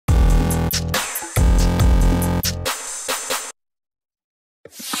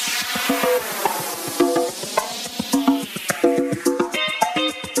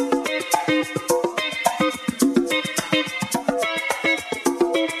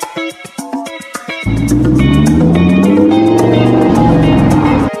What's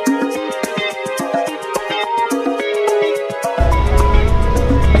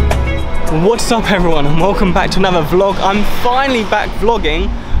up everyone, and welcome back to another vlog. I'm finally back vlogging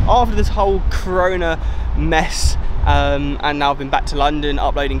after this whole corona mess, and now I've been back to London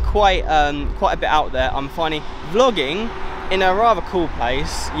uploading quite a bit out there. I'm finally vlogging in a rather cool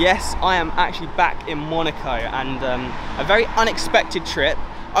place. Yes, I am actually back in Monaco, and a very unexpected trip,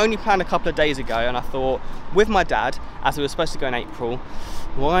 only planned a couple of days ago, and I thought with my dad, as we were supposed to go in April,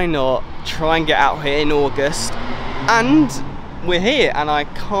 why not try and get out here in August? And we're here and I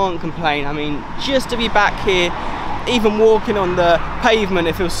can't complain. I mean, just to be back here, even walking on the pavement,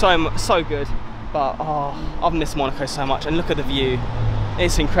 it feels so good. But oh, I've missed Monaco so much, and look at the view,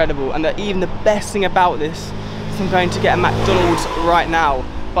 it's incredible. And even the best thing about this is I'm going to get a McDonald's right now.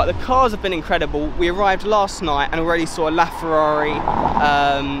 But the cars have been incredible. We arrived last night and already saw a Ferrari,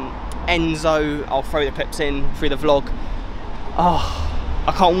 Enzo. I'll throw the clips in through the vlog. Oh,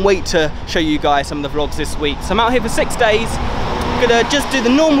 I can't wait to show you guys some of the vlogs this week. So I'm out here for 6 days. Gonna just do the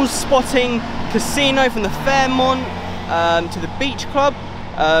normal spotting, casino from the Fairmont to the beach club.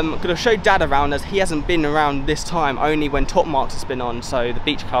 Gonna show Dad around, as he hasn't been around this time, only when Top Marks has been on, so the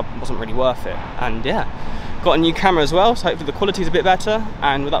beach club wasn't really worth it. And yeah, got a new camera as well, so hopefully the quality's a bit better.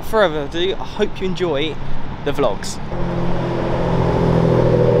 And without further ado, I hope you enjoy the vlogs.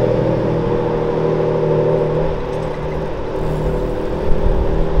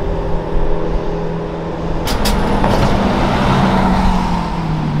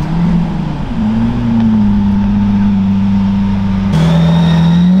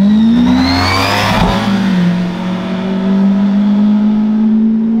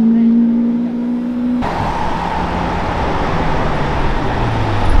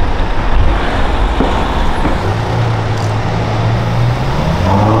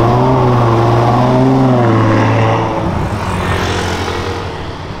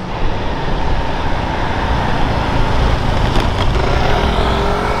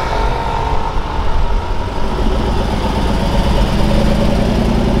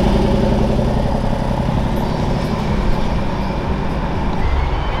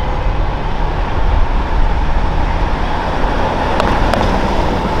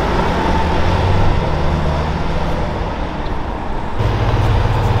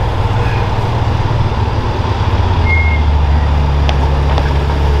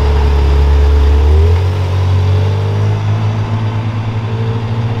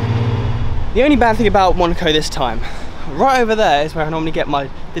 The only bad thing about Monaco this time, right over there is where I normally get my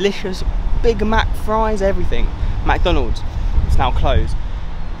delicious Big Mac fries, everything. McDonald's, it's now closed.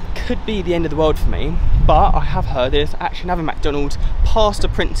 Could be the end of the world for me, but I have heard there's actually another McDonald's past the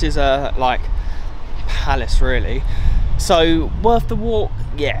Prince's like palace really. So worth the walk?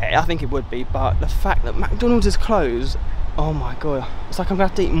 Yeah, I think it would be, but the fact that McDonald's is closed, oh my god, it's like I'm gonna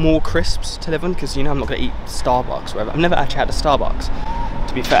have to eat more crisps to live on, because you know I'm not gonna eat Starbucks or whatever. I've never actually had a Starbucks,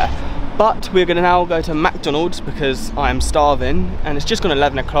 to be fair. But we're gonna now go to McDonald's because I am starving, and it's just gone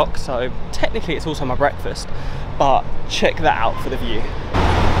 11 o'clock, so technically it's also my breakfast. But check that out for the view.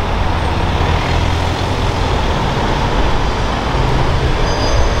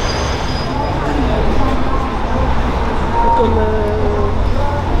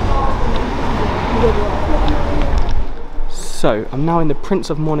 So I'm now in the Prince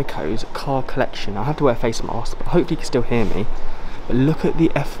of Monaco's car collection. I have to wear a face mask, but hopefully you can still hear me. But look at the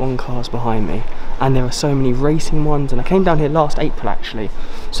F1 cars behind me, and there are so many racing ones, and I came down here last April actually,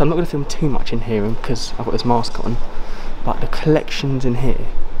 so I'm not going to film too much in here because I've got this mask on, but the collections in here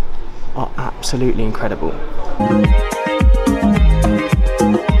are absolutely incredible.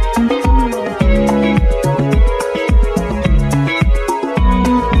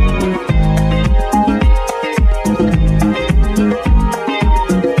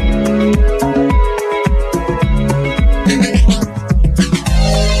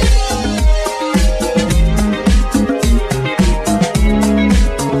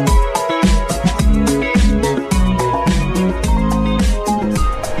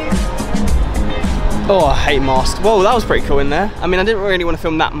 Oh, I hate masks. Whoa, that was pretty cool in there. I mean, I didn't really want to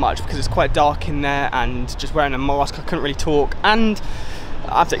film that much because it's quite dark in there, and just wearing a mask I couldn't really talk. And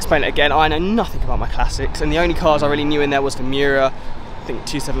I have to explain it again, I know nothing about my classics, and the only cars I really knew in there was the Miura, I think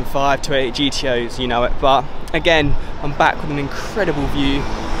 275, 288 GTOs, you know it. But again, I'm back with an incredible view,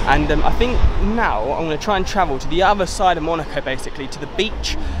 and I think now I'm going to try and travel to the other side of Monaco, basically to the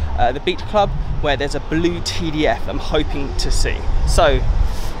beach club, where there's a blue TDF I'm hoping to see. So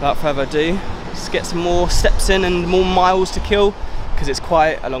without further ado, let's get some more steps in and more miles to kill, because it's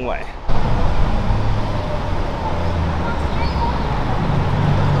quite a long way.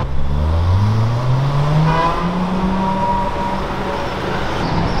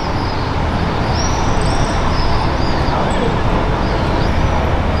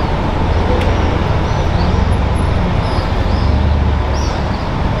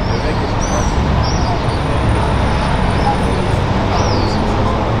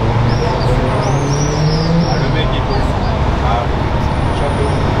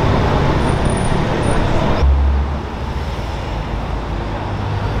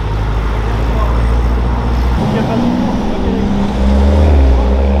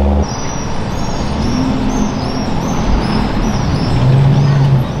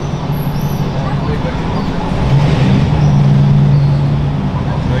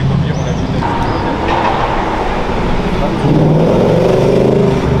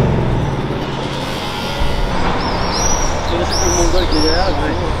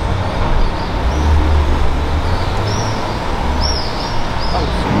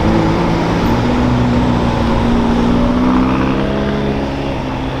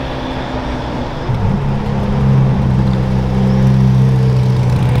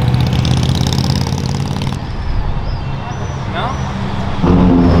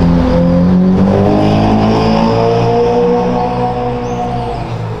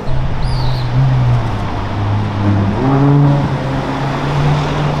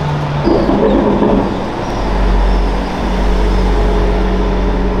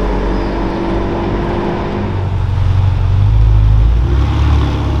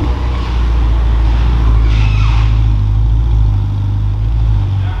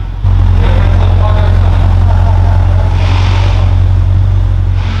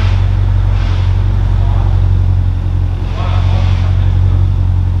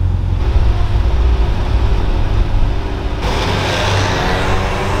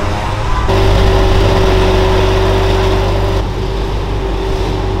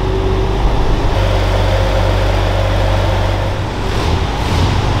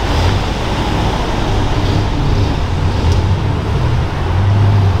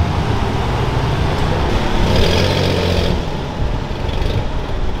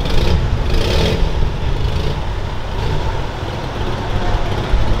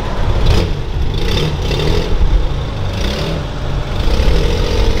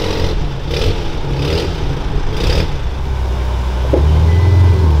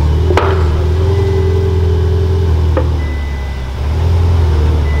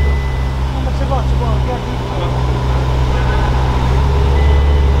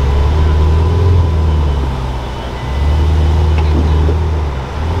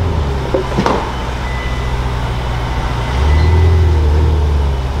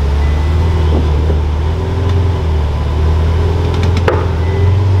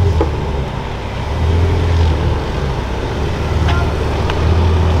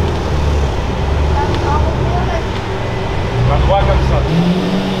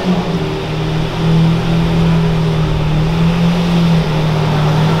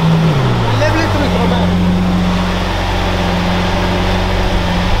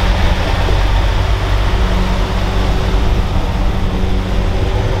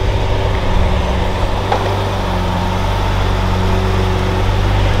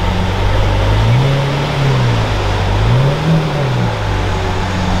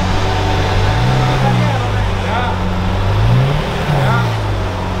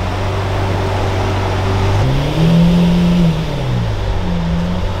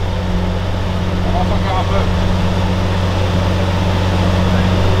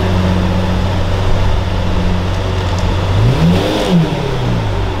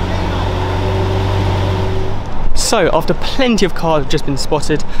 So after plenty of cars have just been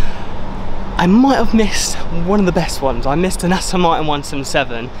spotted, I might have missed one of the best ones. I missed an Aston Martin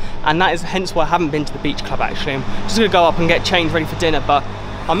 177, and that is hence why I haven't been to the beach club actually. I'm just gonna go up and get changed ready for dinner, but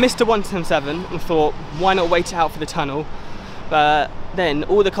I missed a 177 and thought, why not wait it out for the tunnel? But then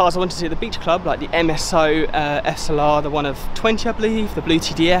all the cars I wanted to see at the beach club, like the MSO SLR, the one of 20 I believe, the blue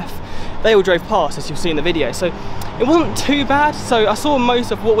TDF, they all drove past, as you'll see in the video. So it wasn't too bad. So I saw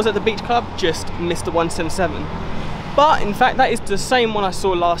most of what was at the beach club, just missed the 177. But in fact, that is the same one I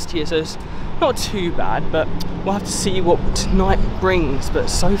saw last year, so it's not too bad, but we'll have to see what tonight brings. But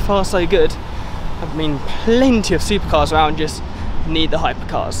so far so good. I mean, plenty of supercars around, just need the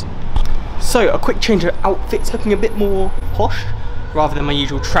hypercars. So a quick change of outfits, looking a bit more posh rather than my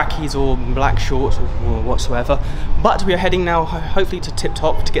usual trackies or black shorts or whatsoever. But we are heading now hopefully to Tip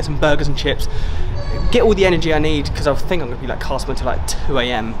Top to get some burgers and chips, get all the energy I need, because I think I'm going to be like casting until like 2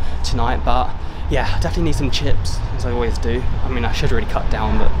 AM tonight. But yeah, I definitely need some chips, as I always do. I mean, I should already cut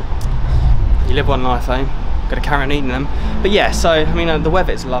down, but you live one life, eh? Gotta carry on eating them. But yeah, so I mean, the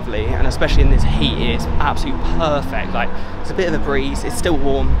weather is lovely, and especially in this heat, it's absolutely perfect. Like, it's a bit of a breeze, it's still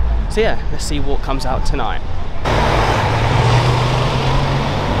warm. So yeah, let's see what comes out tonight.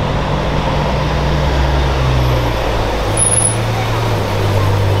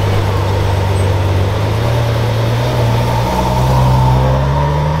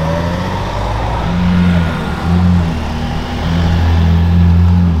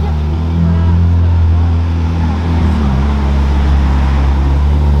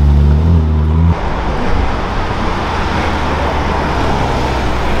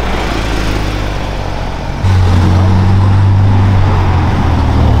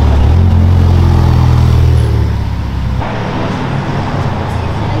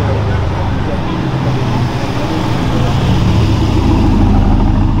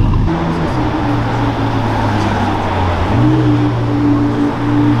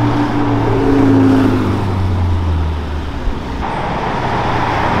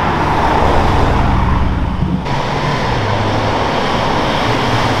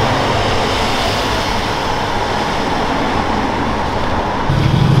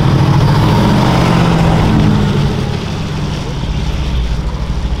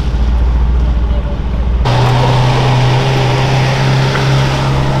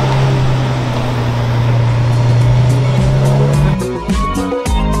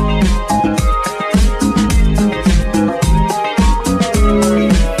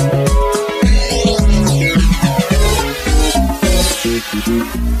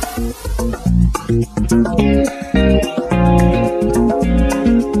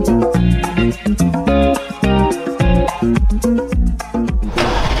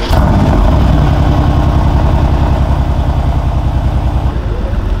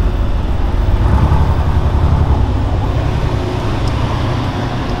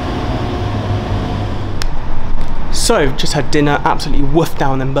 So just had dinner, absolutely woofed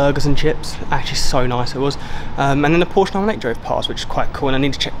down them burgers and chips. Actually so nice it was. And then the Porsche 918 drove past, which is quite cool, and I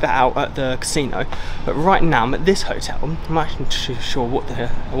need to check that out at the casino. But right now I'm at this hotel. I'm actually not too sure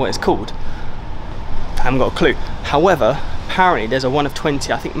what it's called. I haven't got a clue. However, apparently there's a 1 of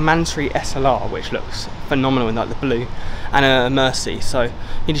 20, I think Mansory SLR, which looks phenomenal in like the blue, and a Mercy, so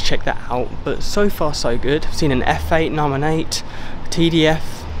need to check that out. But so far so good. I've seen an F8, 918,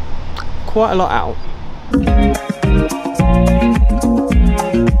 TDF, quite a lot out.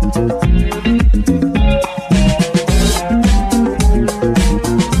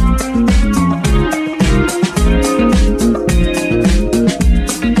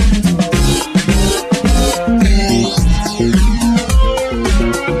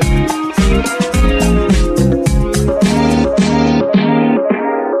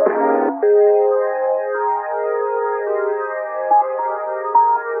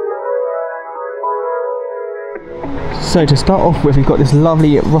 So to start off with, we've got this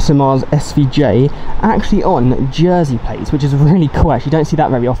lovely Rossimar's SVJ actually on jersey plates, which is really cool. Actually, you don't see that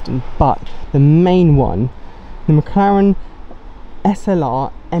very often. But the main one, the McLaren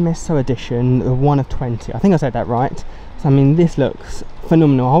SLR MSO edition, the 1 of 20. I think I said that right. So I mean, this looks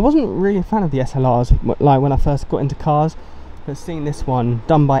phenomenal. I wasn't really a fan of the SLRs like when I first got into cars, but seeing this one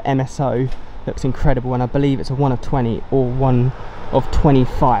done by MSO looks incredible, and I believe it's a 1 of 20 or 1 of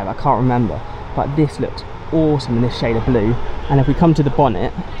 25. I can't remember, but this looks awesome in this shade of blue. And if we come to the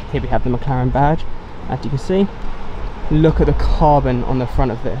bonnet, here we have the McLaren badge. As you can see, look at the carbon on the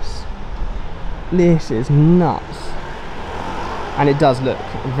front of this. This is nuts, and it does look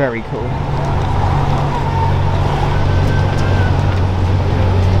very cool.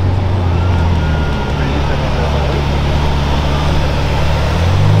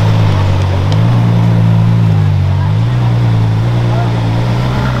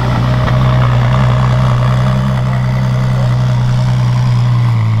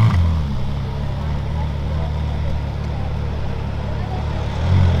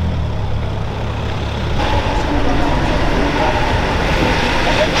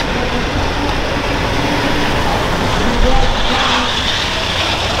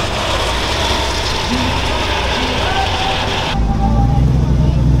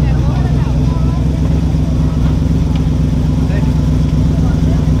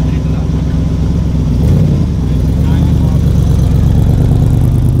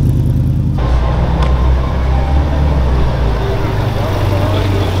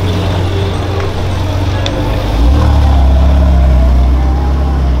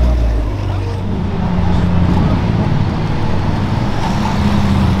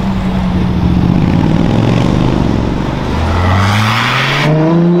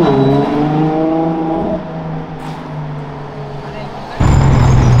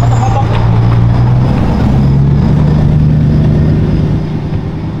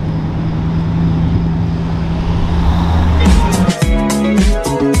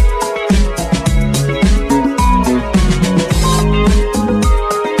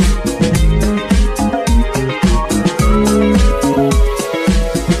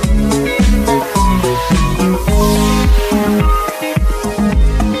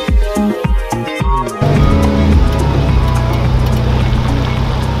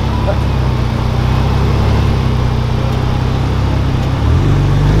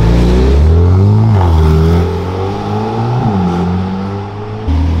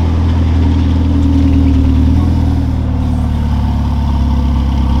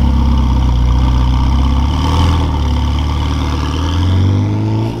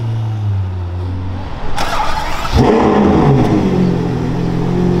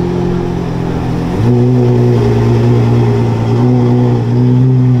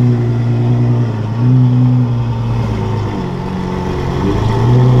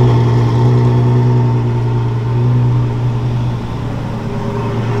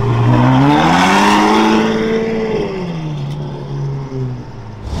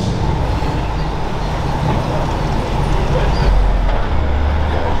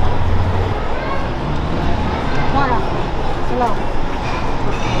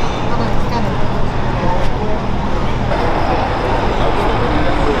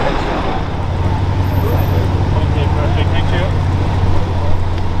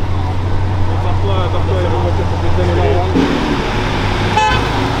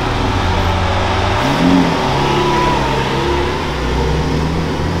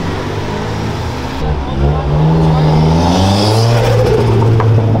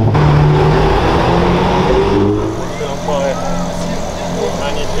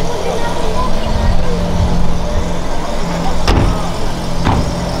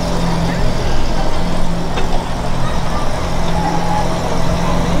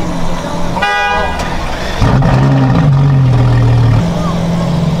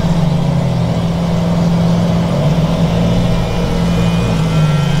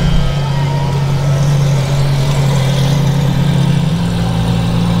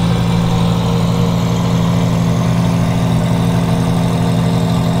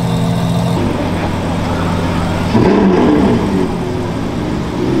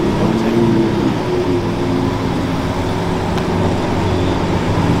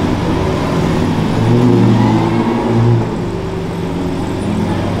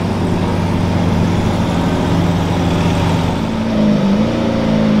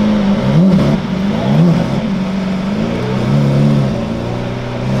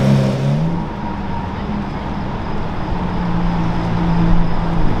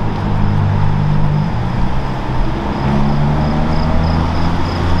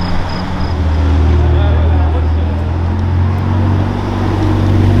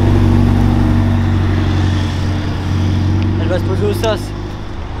 producers.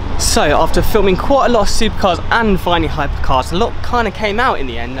 So after filming quite a lot of supercars and finally hypercars, a lot kind of came out in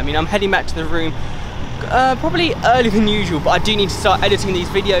the end. I mean, I'm heading back to the room probably earlier than usual, but I do need to start editing these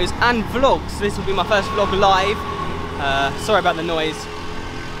videos and vlogs. So this will be my first vlog live. Sorry about the noise.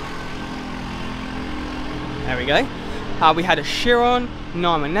 There we go. We had a Chiron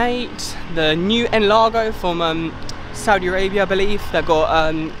 918, the new Largo from Saudi Arabia, I believe, that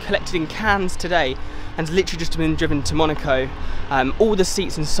got collected in Cannes today and literally just been driven to Monaco. All the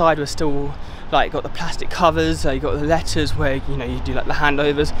seats inside were still like got the plastic covers, you got the letters where you do like the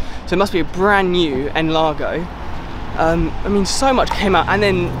handovers, so it must be a brand new Largo. I mean, so much came out, and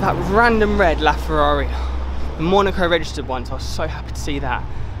then that random red Ferrari, the Monaco registered one, so I was so happy to see that.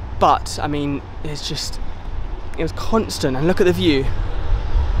 But I mean, it was constant, and look at the view.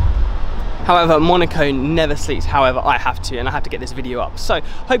 However, Monaco never sleeps. However, I have to, and I have to get this video up. So,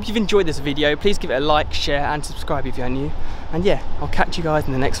 hope you've enjoyed this video. Please give it a like, share, and subscribe if you're new. And yeah, I'll catch you guys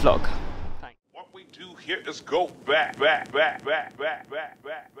in the next vlog. Thanks. What we do here is go back.